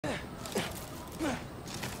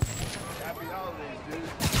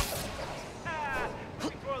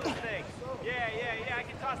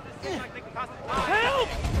Help!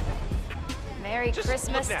 Merry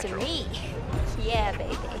Christmas to me. Yeah,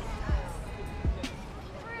 baby.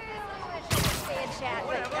 Stay in chat,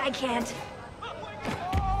 but I can't.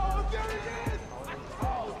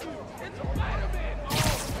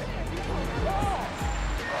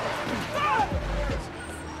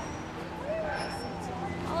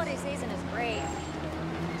 Holiday season is great.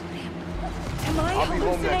 Am I I'll be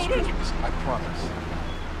home next hallucinating? Christmas, I promise.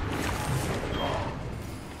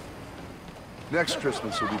 Next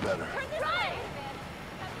Christmas will be better.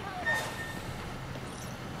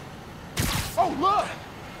 Oh, look!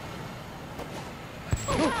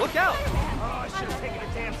 Look out! Oh, I should have taken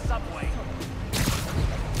a damn subway.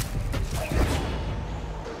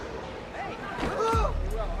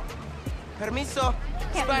 Permiso.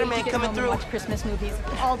 Can't Spider-Man wait to get coming home through. and watch Christmas movies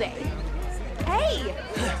all day. Hey!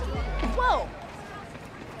 Whoa!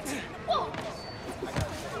 Whoa!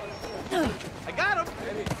 I got him!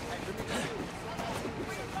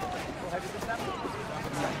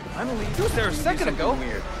 I'm only was there a second ago.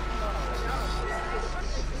 Weird.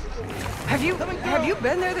 Have you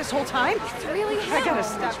been there this whole time? It's really I gotta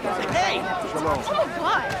stop. Hey! Shalom. Oh,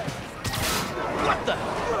 God! What the?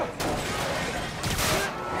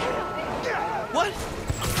 What?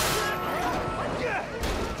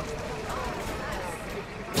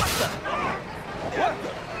 What the?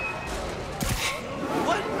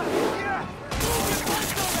 What?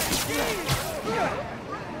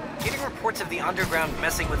 Getting reports of the underground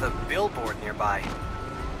messing with a billboard nearby.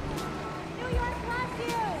 New York loves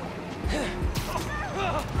you!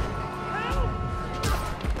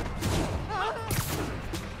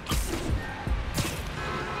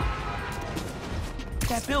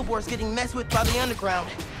 That billboard's getting messed with by the underground.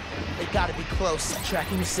 They gotta be close.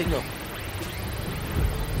 Tracking the signal.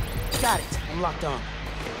 Got it. I'm locked on.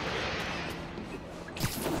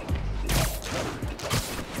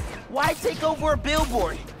 Why take over a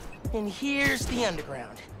billboard? And here's the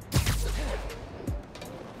underground.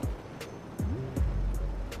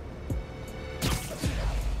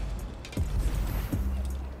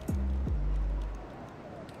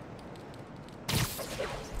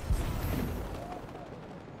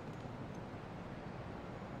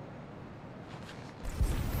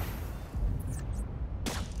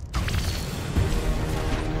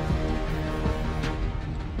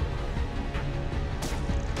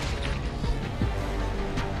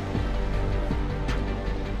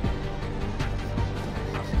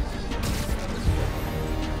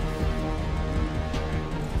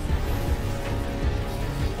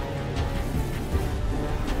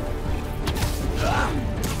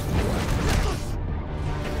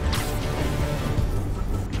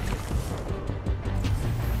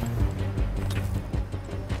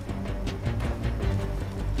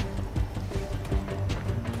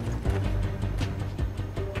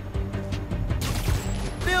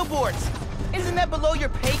 Billboards! Isn't that below your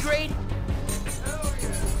pay grade?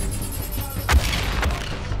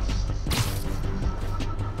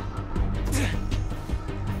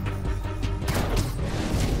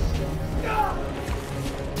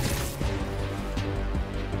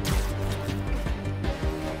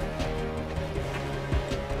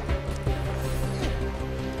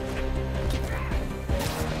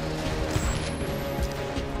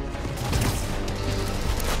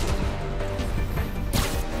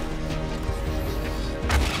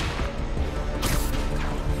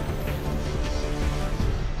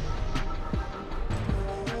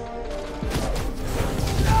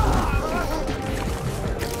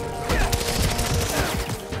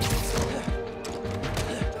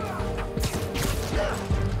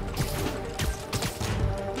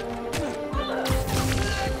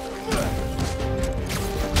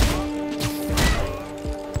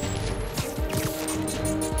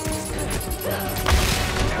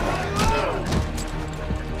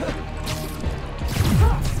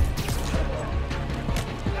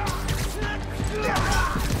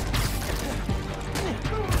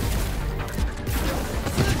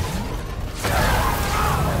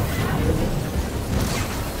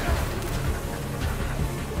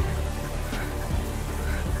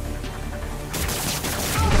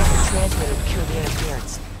 Transmitter to cure the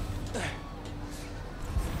interference.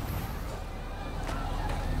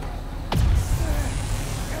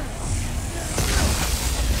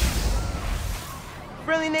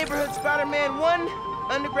 Friendly Neighborhood Spider-Man 1,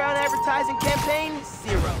 underground advertising campaign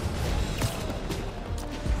 0.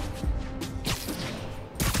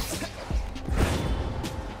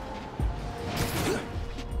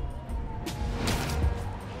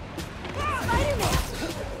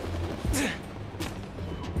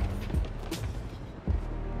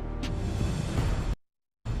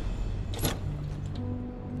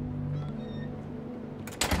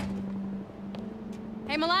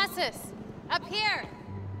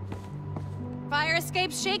 Fire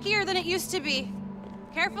escape's shakier than it used to be.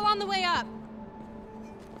 Careful on the way up.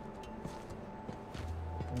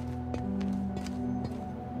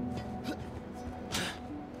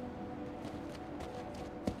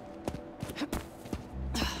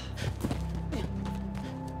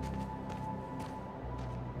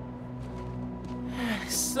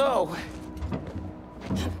 So,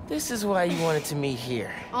 this is why you wanted to meet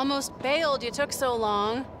here. Almost bailed you took so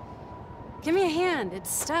long. Give me a hand,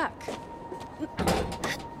 it's stuck.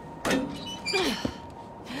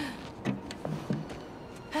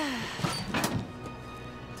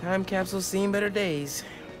 Time capsule's seen better days.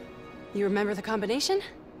 You remember the combination?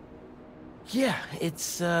 Yeah,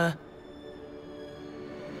 it's, oh,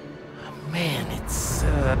 man, it's,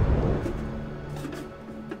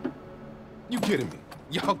 You kidding me?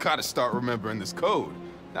 Y'all gotta start remembering this code.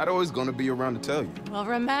 Not always gonna be around to tell you. We'll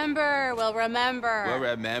remember, we'll remember. Well,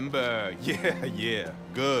 remember. Yeah,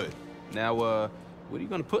 good. Now, what are you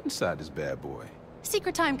gonna put inside this bad boy?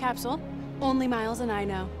 Secret time capsule. Only Miles and I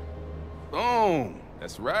know. Boom!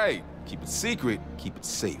 That's right. Keep it secret, keep it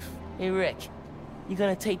safe. Hey, Rick, you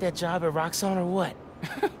gonna take that job at Roxxon or what?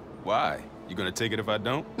 Why? You gonna take it if I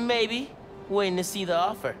don't? Maybe. Waiting to see the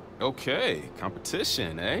offer. Okay,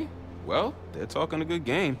 competition, eh? Well, they're talking a good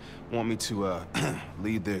game. Want me to,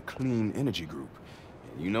 lead their clean energy group.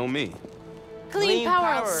 And you know me. Clean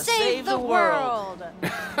power, save the world!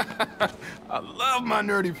 I love my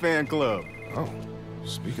nerdy fan club. Oh,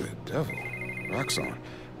 speak of the devil. Roxxon.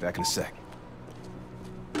 Back in a sec.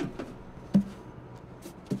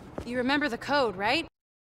 You remember the code, right?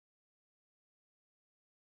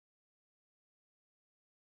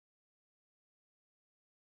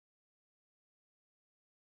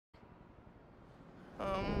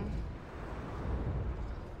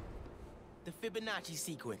 The Fibonacci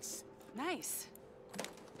sequence. Nice.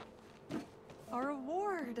 A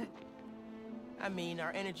reward. I mean,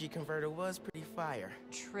 our energy converter was pretty fire.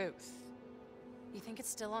 Truth. You think it's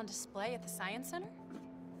still on display at the Science Center?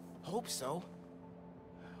 Hope so.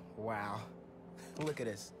 Wow. Look at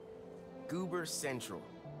us. Goober Central.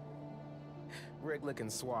 Rick looking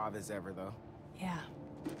suave as ever, though. Yeah.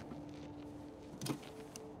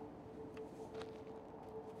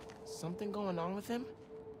 Something going on with him?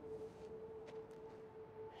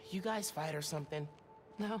 You guys fight or something?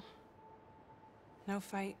 No. No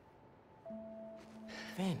fight.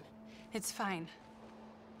 Finn, It's fine.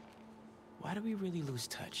 why do we really lose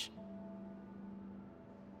touch?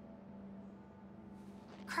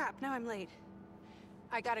 Crap, now I'm late.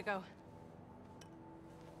 I gotta go.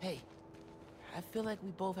 Hey, I feel like we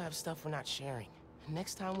both have stuff we're not sharing.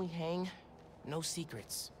 Next time we hang, no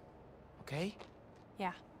secrets. Okay?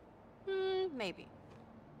 Yeah. Maybe.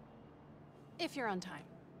 If you're on time.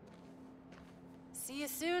 See you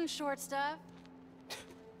soon, short stuff.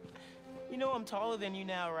 You know I'm taller than you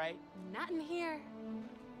now, right? Not in here.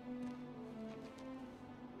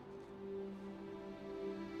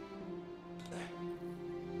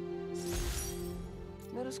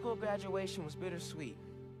 Middle school graduation was bittersweet.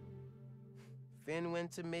 Finn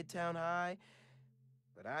went to Midtown High,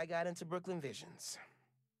 but I got into Brooklyn Visions.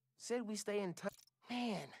 Said we stay in touch.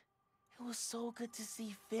 Man, it was so good to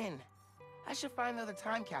see Finn. I should find the other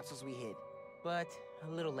time capsules we hid. But a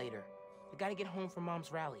little later. I gotta get home from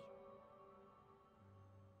Mom's rally.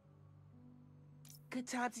 Good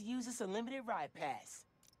time to use this unlimited ride pass.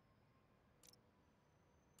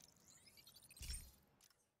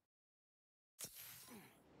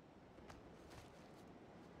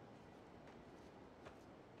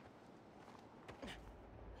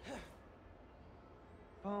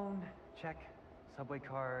 Phone, check. Subway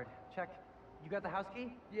card, check. You got the house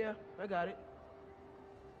key? Yeah, I got it.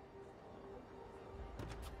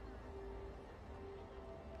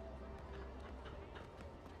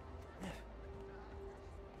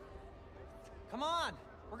 Come on!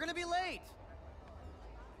 We're gonna be late!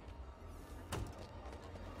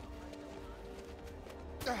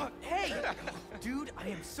 Hey! Dude, I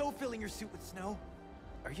am so filling your suit with snow.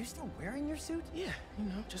 Are you still wearing your suit? Yeah, you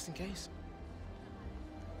know, just in case.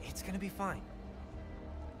 It's gonna be fine.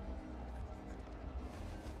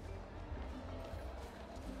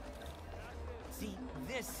 See,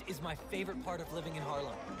 this is my favorite part of living in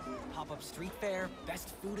Harlem. Pop-up street fair, best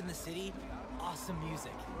food in the city, awesome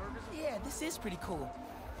music. Yeah, this is pretty cool.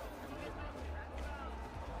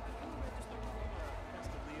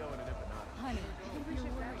 Honey, I think we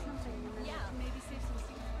should grab something. Yeah, maybe save some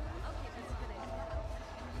seats. Okay, that's a good idea.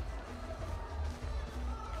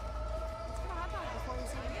 Let's get a hot dog before we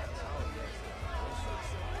see you again.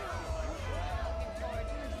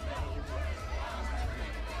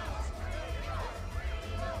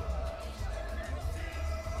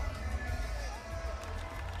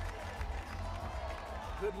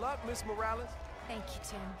 Good luck, Miss Morales. Thank you,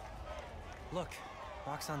 Tim. Look,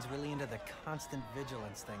 Roxxon's really into the constant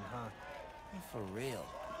vigilance thing, huh? For real.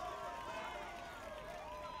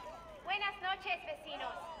 Buenas noches,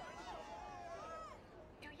 vecinos.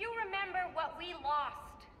 Do you remember what we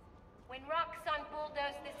lost when Roxxon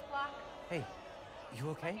bulldozed this block? Hey, you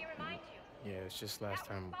Let okay? me remind you. Yeah, it's just last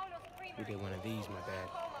that was time Paulo's we Creamery, did one of these, my bad.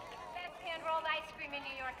 home of the best hand-rolled ice cream in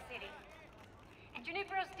New York City. And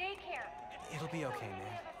Junipero's daycare. It'll be okay, So many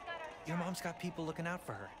man. of us got our Your start. mom's got people looking out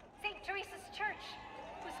for her. St. Teresa's Church,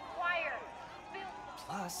 whose choir filled the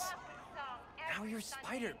Plus, block with song now every you're Sunday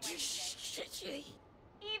Spider. and Wednesday.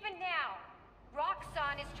 Even now,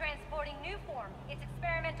 Roxxon is transporting Nuform, its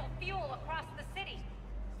experimental fuel, across the city.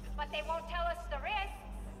 But they won't tell us the risks.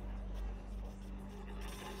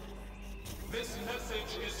 This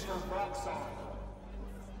message is for Roxxon.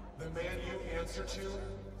 The man you answer to,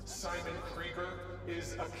 Simon Krieger,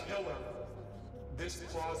 is a killer. This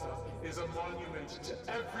plaza is a monument to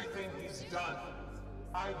everything he's done.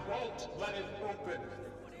 I won't let it open.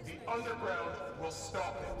 The underground will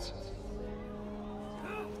stop it.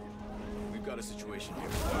 We've got a situation here.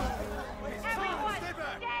 Everyone, stay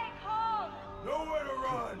calm! Nowhere to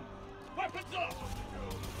run! Weapons up!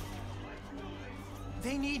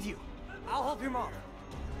 They need you. I'll help your mom.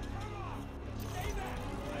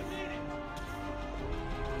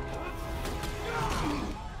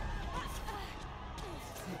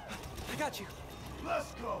 I got you.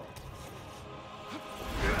 Let's go!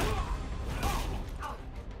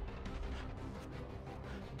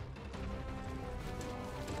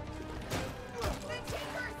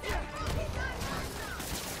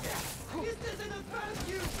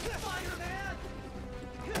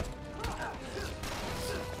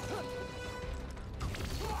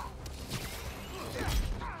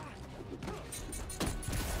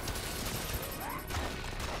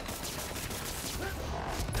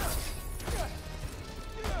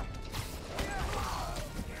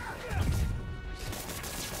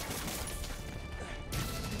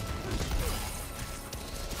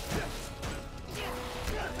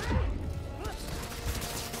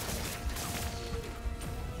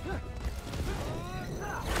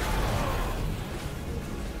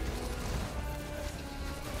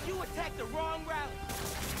 You attacked the wrong rally.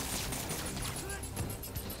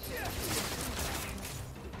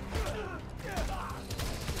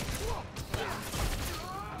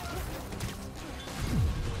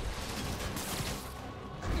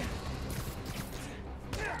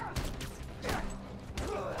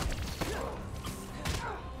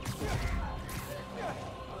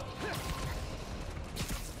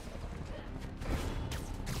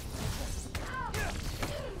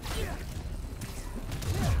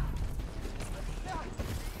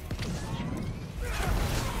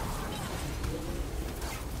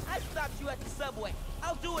 I stopped you at the subway.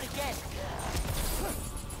 I'll do it again.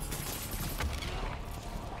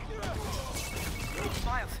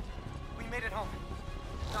 Miles, we made it home.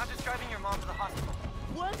 Not just driving your mom to the hospital.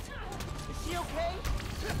 What? Is she okay?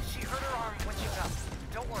 She hurt her arm when she fell.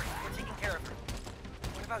 Don't worry, we're taking care of her.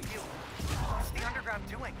 What about you? What's the underground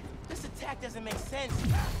doing? This attack doesn't make sense.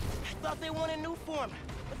 I thought they wanted Nuform,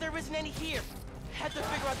 but there isn't any here. Had to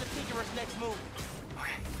figure out the Tinkerer's next move.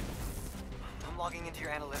 Okay. I'm logging into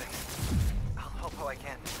your analytics. I'll help how I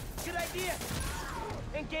can. Good idea.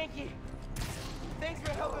 And Genki, thanks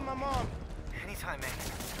for helping my mom. Anytime, man.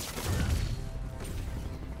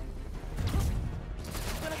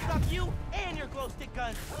 I'm gonna stop you and your glow stick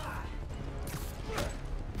guns.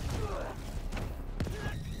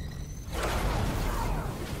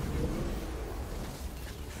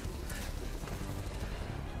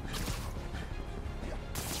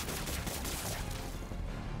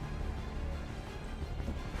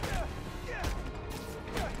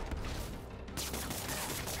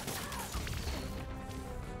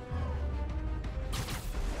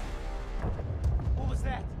 What was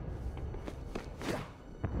that?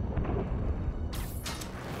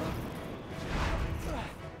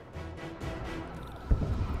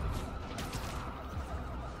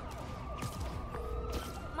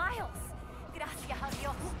 Miles! Gracias a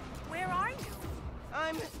Dios. Where are you?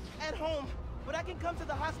 I'm at home, but I can come to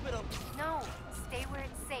the hospital. No, stay where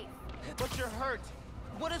it's safe. But you're hurt.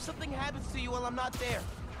 What if something happens to you while I'm not there?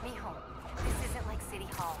 Mijo, this isn't like City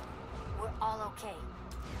Hall. We're all okay.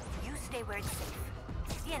 You stay where it's safe.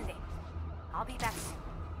 Entiende? I'll be back soon.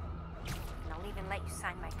 And I'll even let you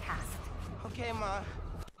sign my cast. Okay, Ma.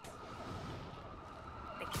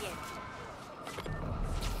 Te quiero.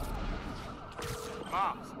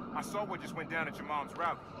 Miles, I saw what just went down at your mom's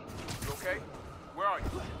rally. You okay? Where are you?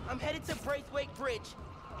 I'm headed to Braithwaite Bridge.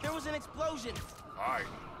 There was an explosion. All right.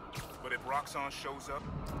 But if Roxxon shows up,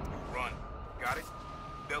 run. Got it?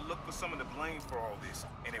 They'll look for someone to blame for all this,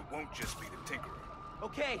 and it won't just be the Tinkerer.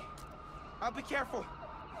 Okay, I'll be careful.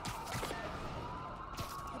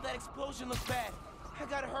 Oh, that explosion looks bad. I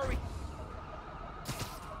gotta hurry.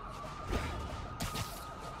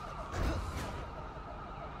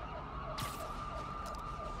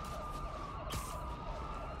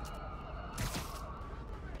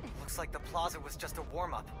 Looks like the plaza was just a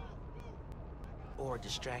warm-up. Or a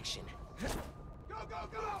distraction. Go, go,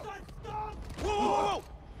 go! Stop! Whoa, whoa,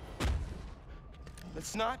 whoa!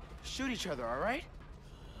 Let's not shoot each other, all right?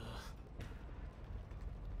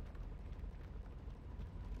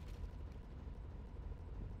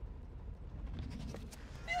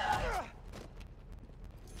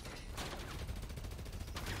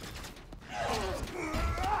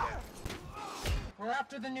 We're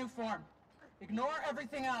after the new form. Ignore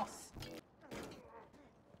everything else.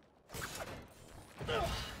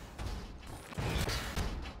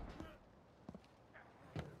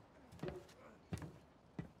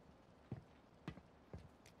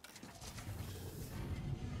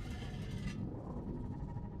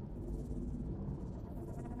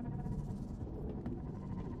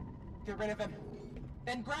 Get rid of him.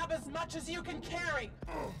 Then grab as much as you can carry.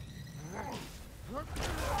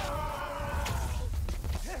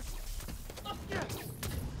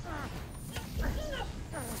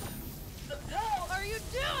 The hell are you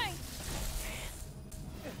doing?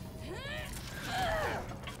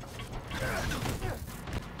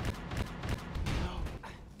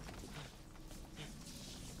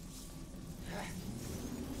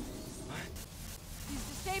 He's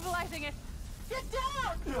destabilizing it. Get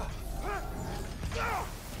down!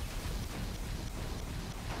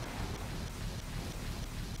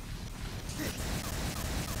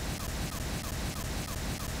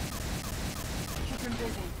 Keep him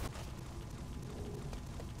busy.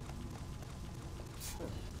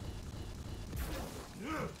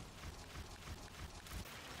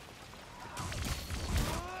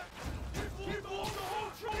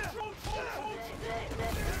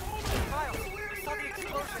 Miles, I saw the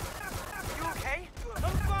explosion. You okay?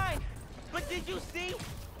 I'm fine! But did you see?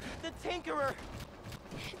 The Tinkerer!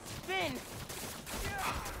 It's Finn!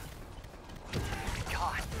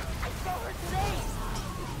 God. I saw her today!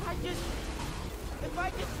 If I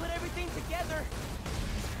just put everything together...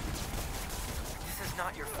 This is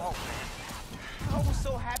not your fault, man. I was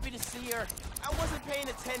so happy to see her. I wasn't paying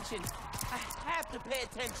attention. I have to pay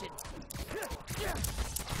attention.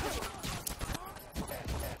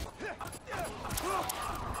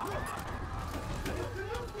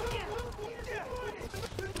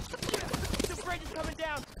 The bridge is coming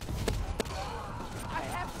down. I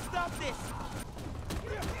have to stop this.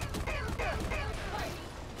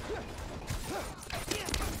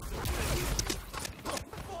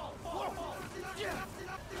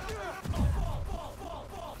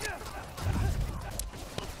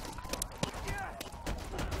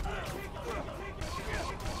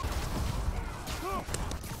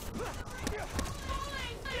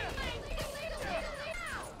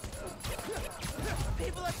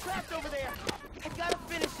 People are trapped over there. I gotta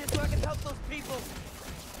finish this so I can help those people.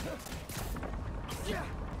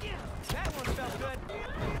 That one felt good.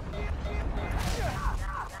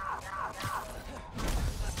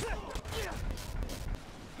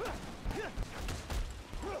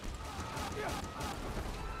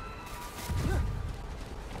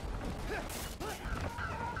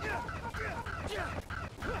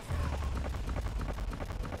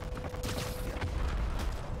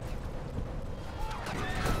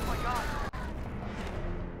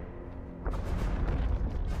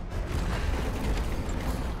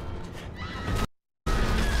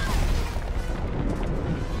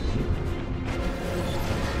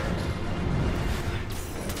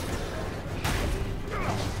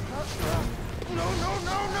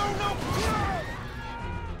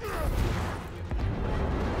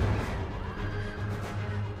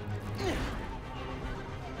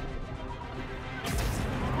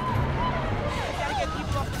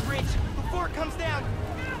 Comes down!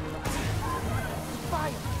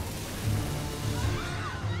 Fire!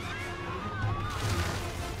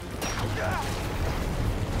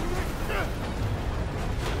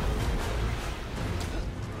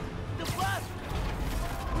 The bus!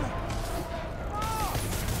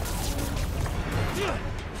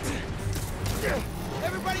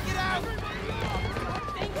 Everybody get out!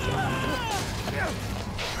 Thank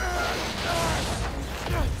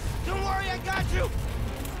you! Don't worry, I got you!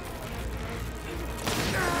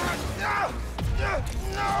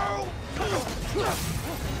 No!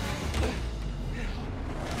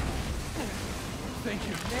 Thank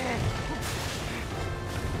you. Man.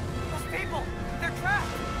 People! They're trapped!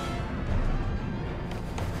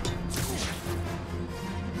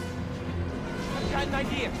 I've got an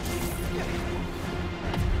idea.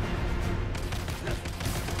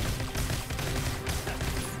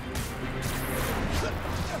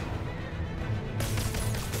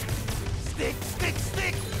 Stick, stick,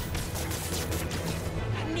 stick!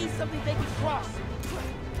 I need something they can cross.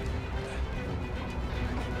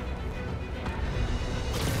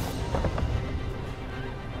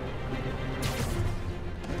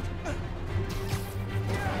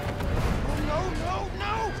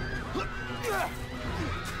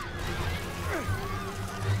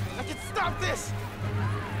 I can stop this!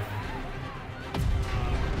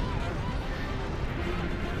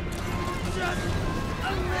 Just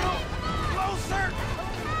a little closer!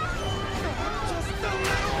 Just a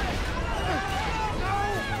little!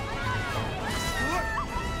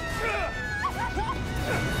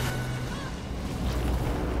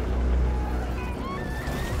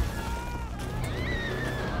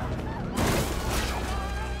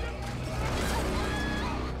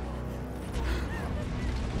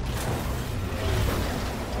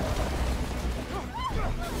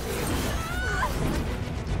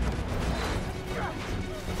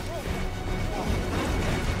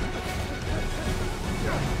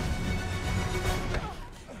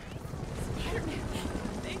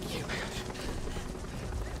 Thank you.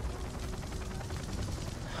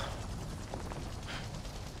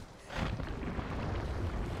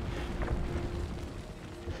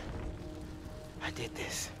 I did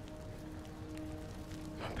this.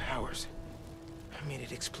 My powers. I made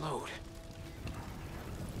it explode.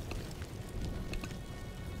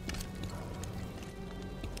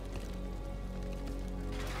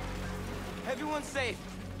 Everyone's safe.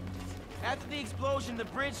 After the explosion, the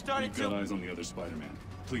bridge started We've got eyes on the other Spider-Man.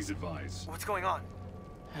 Please advise. What's going on?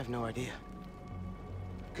 I have no idea.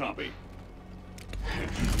 Copy.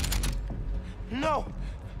 No!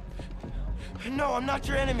 No, I'm not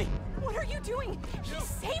your enemy. What are you doing? He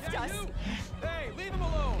saved us. Hey, leave him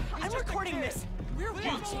alone! I'm recording this. We're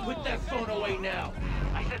watching. Put that phone away now!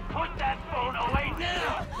 I said put that phone away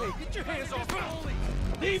now! Hey, get your hands off me!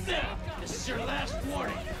 Leave now! This is your last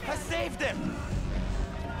warning! I saved him!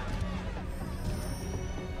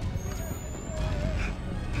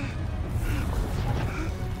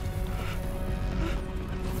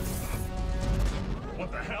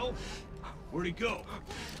 What the hell? Where'd he go?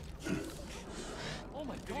 Oh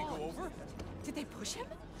my god! Did he go over? Did they push him?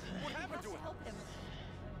 What happened to him? Help him.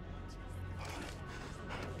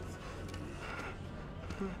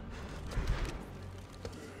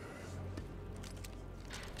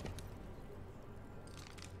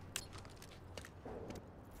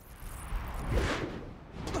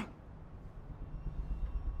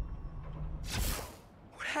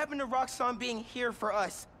 What happened to Roxxon being here for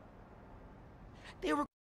us? They were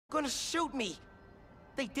gonna shoot me.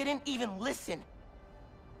 They didn't even listen.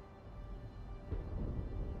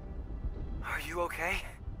 Are you okay?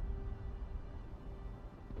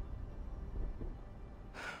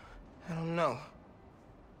 I don't know.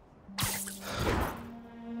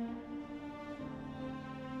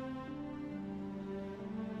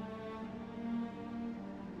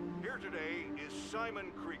 Here today is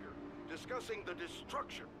Simon Krieger, discussing the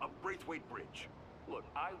destruction of Braithwaite Bridge. Look,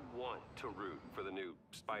 I want to root for the new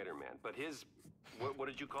Spider-Man, but his, what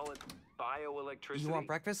did you call it? Bioelectricity? You want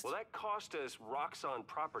breakfast? Well, that cost us Roxxon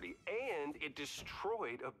property, and it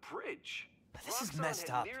destroyed a bridge. But this is Roxxon messed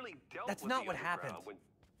had up. nearly dealt That's with not the what underground happened. when-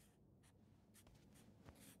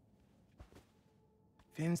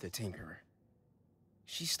 Finn's the Tinkerer.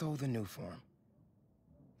 She stole the new form.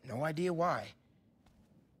 No idea why.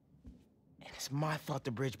 And it's my fault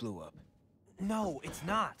the bridge blew up. No, it's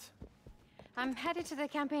not. I'm headed to the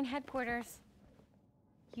campaign headquarters.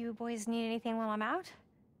 You boys need anything while I'm out?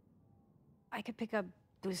 I could pick up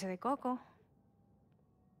dulce de coco.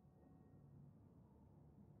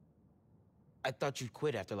 I thought you'd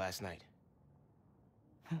quit after last night.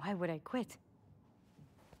 Why would I quit?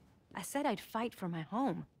 I said I'd fight for my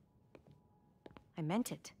home. I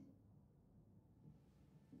meant it.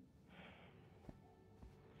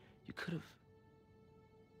 You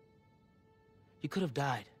could have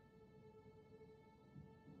died.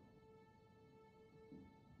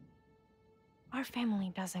 Our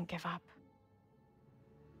family doesn't give up.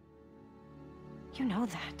 You know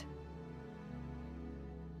that.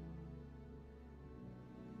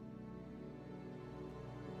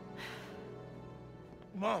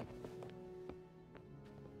 Mom!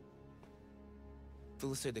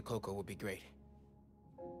 Dulce de coco would be great.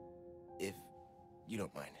 If you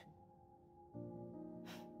don't mind.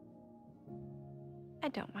 I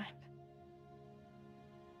don't mind.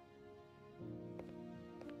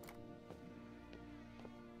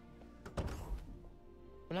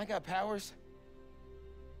 When I got powers,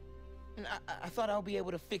 and I thought I'll be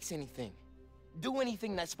able to fix anything. Do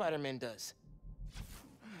anything that Spider-Man does.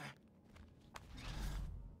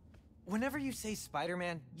 Whenever you say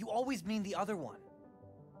Spider-Man, you always mean the other one.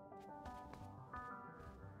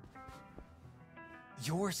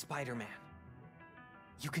 You're Spider-Man.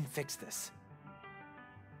 You can fix this.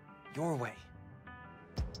 Your way.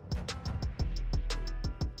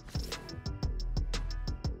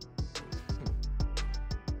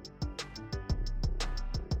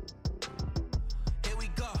 Here we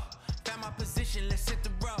go. Found my position, let's hit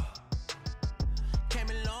the road. Came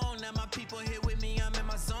along, now my people here with me, I'm in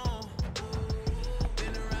my zone.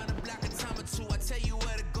 Been around the block a time or two. I tell you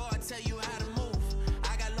where to go, I tell you how to move.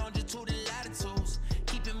 I got longitude and latitudes.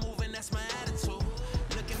 Keep it moving, that's my attitude.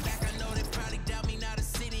 Looking back, I know they probably doubt me. Now the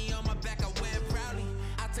city on my back, I wear it proudly.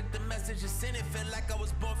 I took the message and sent it, felt like I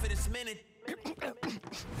was born for this minute.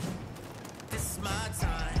 This is my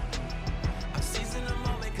time. I'm seizing the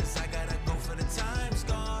moment, cause I gotta go for the time's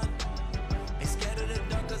gone. Ain't scared of the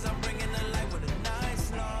dark, cause I'm bringing the light when the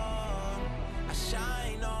night's long. I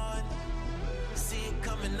shine on. See it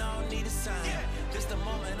coming, I don't need a sign. Just a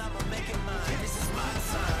moment, I'ma make it mine. This is my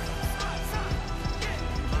time. My time,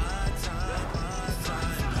 my time.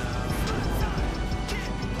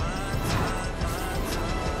 My time, my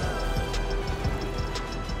time.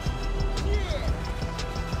 Yeah.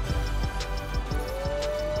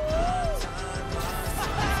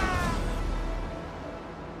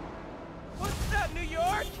 What's up, New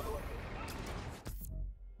York?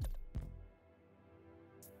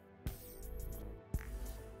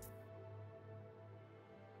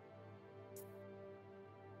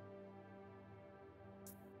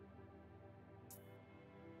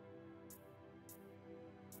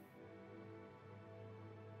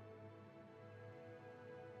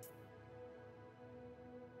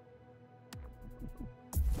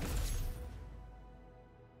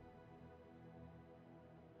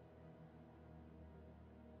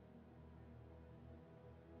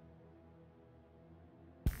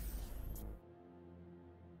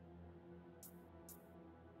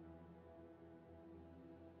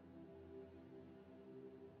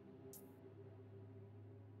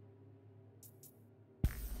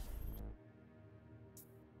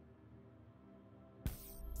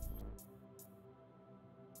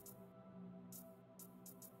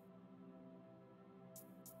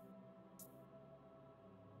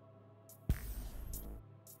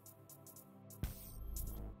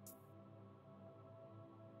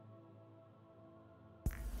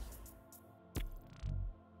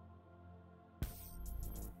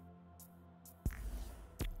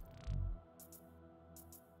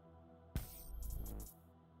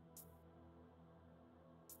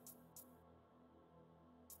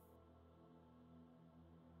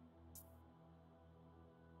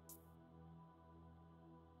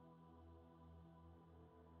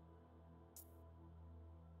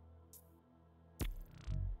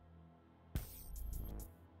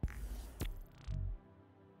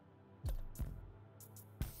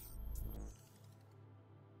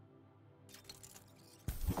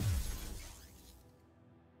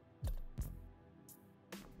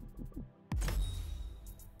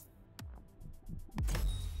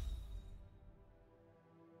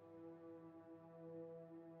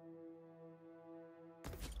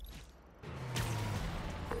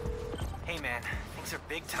 Hey man, things are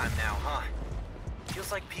big time now, huh?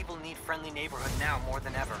 Feels like people need friendly neighborhood now more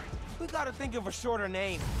than ever. We gotta think of a shorter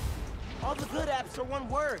name. All the good apps are one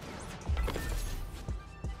word.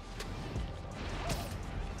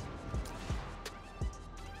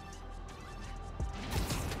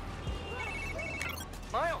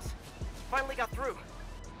 Miles! Finally got through.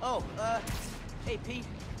 Oh, hey Pete,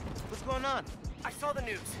 what's going on? I saw the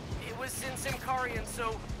news. It was in Symkarian,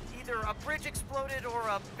 so either a bridge exploded or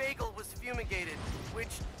a bagel was fumigated, which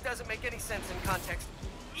doesn't make any sense in context.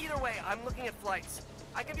 Either way, I'm looking at flights.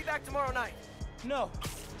 I can be back tomorrow night. No,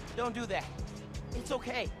 don't do that. It's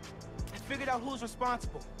okay. I figured out who's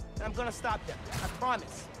responsible, and I'm gonna stop them. I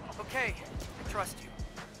promise. Okay, I trust you.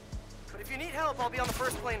 But if you need help, I'll be on the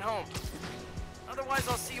first plane home. Otherwise,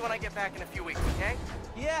 I'll see you when I get back in a few weeks, okay?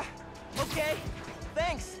 Yeah, okay.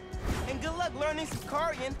 Thanks. And good luck learning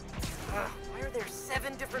Symkarian. Why are there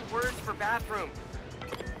 7 different words for bathroom?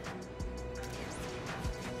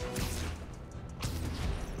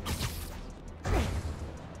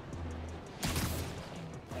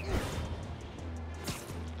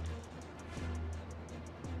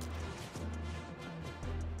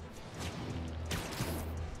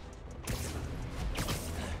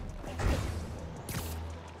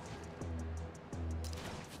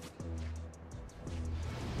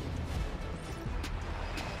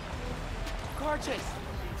 car chase.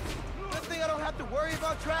 Good thing I don't have to worry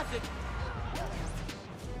about traffic.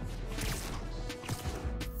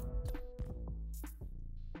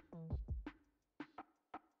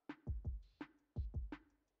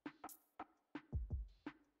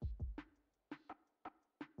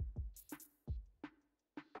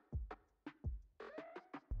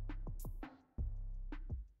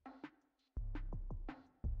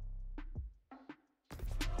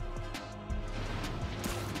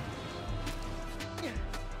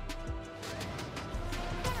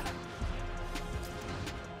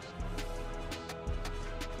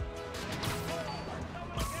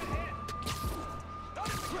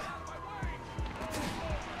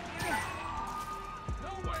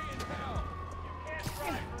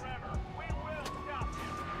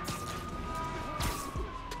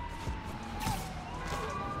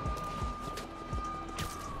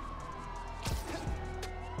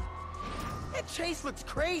 That chase looks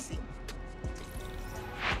crazy.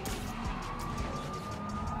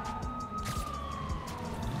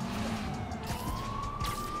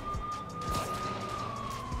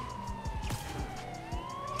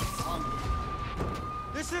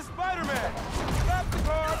 This is Spider-Man! Stop the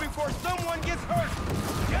car before someone gets hurt!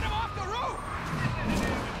 Get him off the roof!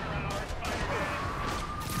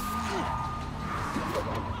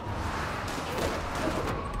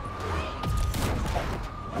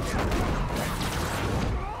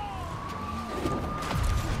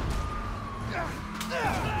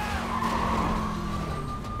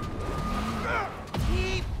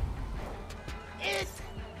 Keep it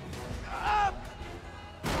up!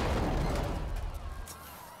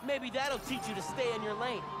 Maybe that'll teach you to stay in your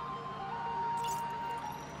lane.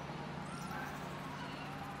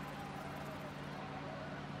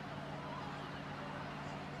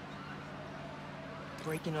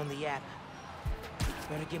 Breaking on the app.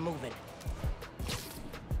 Better get moving.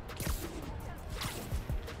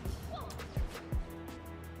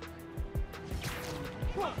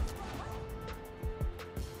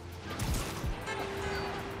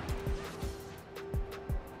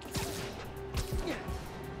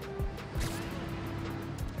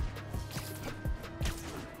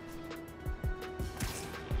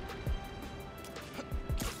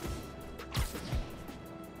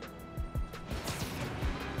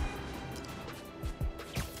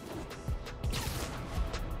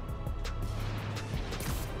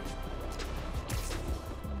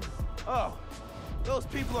 Oh, those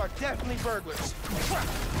people are definitely burglars. It's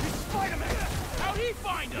Spider-Man! How'd he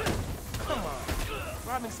find us? Come on.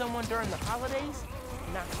 Robbing someone during the holidays?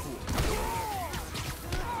 Not cool.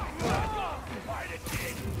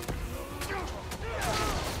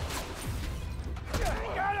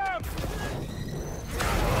 Got him!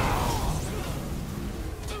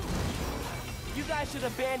 You guys should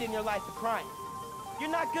abandon your life of crime.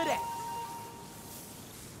 You're not good at it.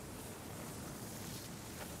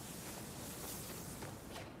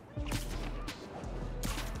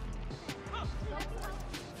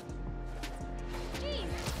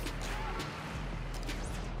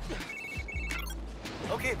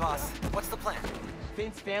 Okay, boss. What's the plan?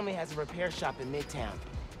 Finn's family has a repair shop in Midtown.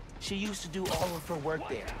 She used to do all of her work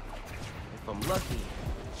there. If I'm lucky,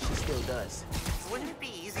 she still does. Wouldn't it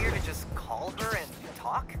be easier to just call her and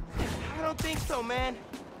talk? I don't think so, man.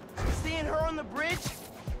 Seeing her on the bridge?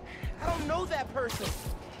 I don't know that person.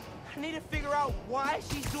 I need to figure out why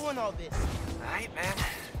she's doing all this. All right, man.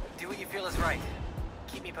 Do what you feel is right.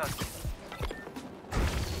 Keep me posted.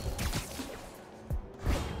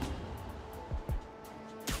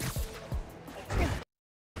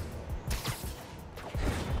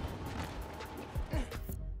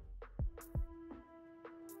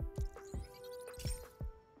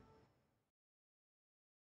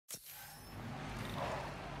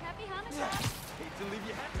 Happy Hanukkah! Hate to leave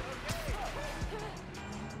you hanging.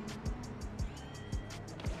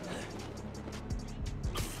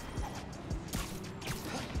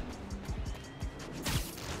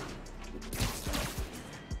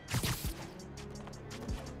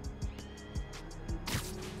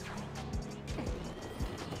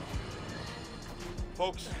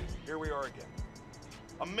 Folks, here we are again.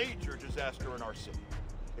 A major disaster in our city.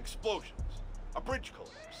 Explosions, a bridge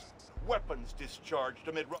collapse, weapons discharged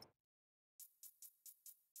amid...